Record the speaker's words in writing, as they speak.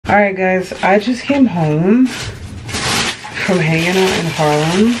Alright guys, I just came home from hanging out in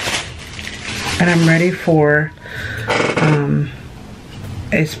Harlem and I'm ready for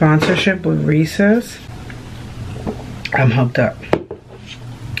a sponsorship with Reese's. I'm hooked up.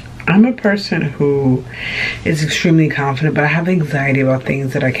 I'm a person who is extremely confident, but I have anxiety about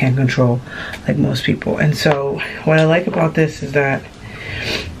things that I can't control, like most people. And so what I like about this is that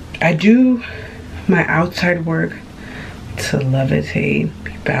I do my outside work to levitate,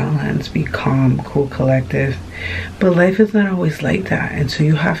 be balanced, be calm, cool, collective. But life is not always like that. And so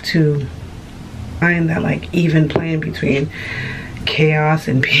you have to find that like even plane between chaos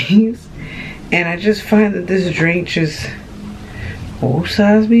and peace. And I just find that this drink just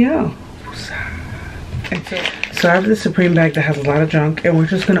size me out. And so I have this Supreme bag that has a lot of junk, and we're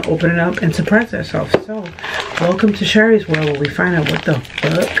just gonna open it up and surprise ourselves. So welcome to Shari's world, where we find out what the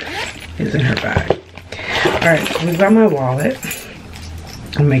fuck is in her bag. Alright, so we've got my wallet.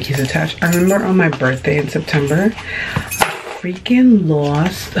 My keys attached. I remember on my birthday in September, I freaking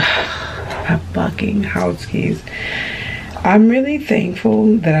lost my fucking house keys. I'm really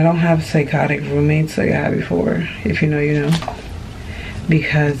thankful that I don't have psychotic roommates like I had before. If you know, you know.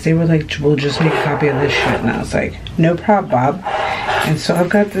 Because they were like, we'll just make a copy of this shit. And I was like, no problem, Bob. And so I've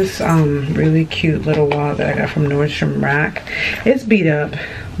got this really cute little wallet that I got from Nordstrom Rack. It's beat up,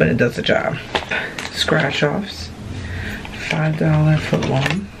 but it does the job. Scratch offs. $5 foot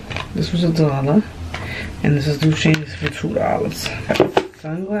long. This was $1. And this is Duchesne's for $2. Got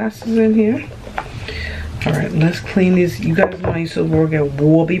sunglasses in here. Alright, let's clean these. You guys know I used to work at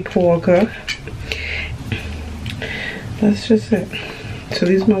Warby Parker. That's just it. So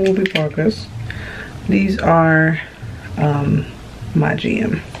these are my Warby Parkers. These are my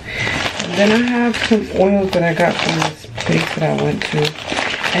GM. And then I have some oils that I got from this place that I went to.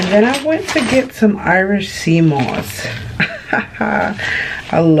 And then I went to get some Irish sea moss.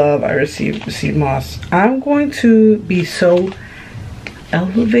 I love Irish sea moss. I'm going to be so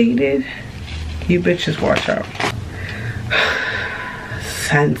elevated. You bitches watch out.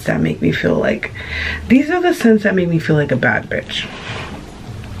 Scents that make me feel like, these are the scents that make me feel like a bad bitch.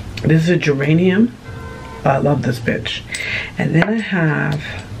 This is a Geranium. I love this bitch. And then I have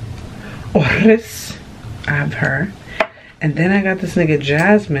Orris. I have her. And then I got this nigga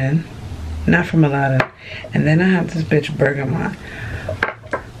Jasmine, not from Aladdin. And then I have this bitch Bergamot.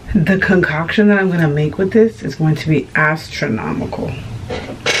 The concoction that I'm gonna make with this is going to be astronomical.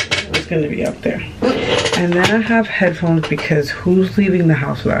 It's gonna be up there. And then I have headphones, because who's leaving the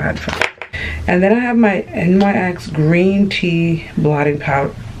house without headphones? And then I have my NYX green tea blotting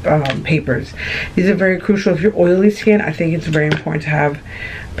powder papers. These are very crucial if you're oily skin. I think it's very important to have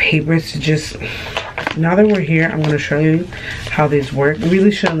papers to just, now that we're here, I'm going to show you how these work. You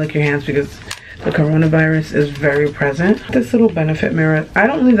really shouldn't lick your hands because the coronavirus is very present. This little benefit mirror, I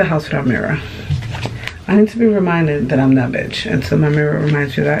don't leave the house without a mirror. I need to be reminded that I'm that bitch, and so my mirror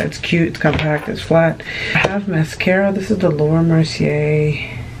reminds me of that. It's cute, it's compact, it's flat. I have mascara. This is the Laura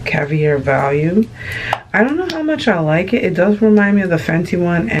Mercier Caviar Value. I don't know how much I like it. It does remind me of the Fenty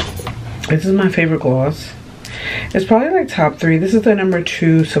one, and this is my favorite gloss. It's probably like top 3. This is the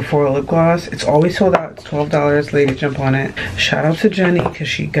 #2 Sephora lip gloss. It's always sold out. It's $12. Lady, jump on it. Shout out to Jenny, because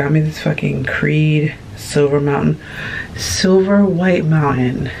she got me this fucking Creed Silver Mountain. Silver White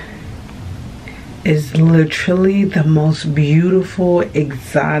Mountain is literally the most beautiful,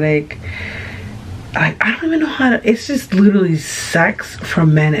 exotic, I don't even know how to, it's just literally sex for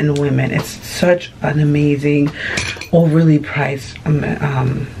men and women. It's such an amazing, overly priced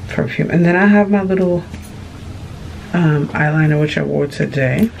perfume. And then I have my little eyeliner, which I wore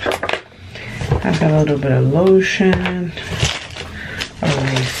today. I've got a little bit of lotion,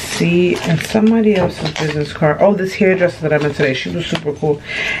 a receipt, and somebody else's business card. Oh, this hairdresser that I met today, she was super cool.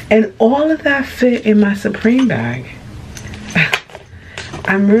 And all of that fit in my Supreme bag.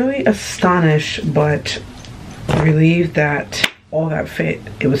 I'm really astonished but relieved that all that fit.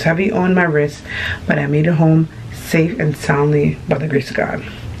 It was heavy on my wrist, but I made it home safe and soundly by the grace of God.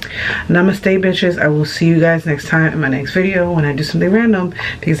 Namaste, bitches. I will see you guys next time in my next video when I do something random,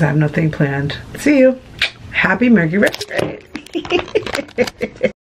 because I have nothing planned. See you. Happy Mercury.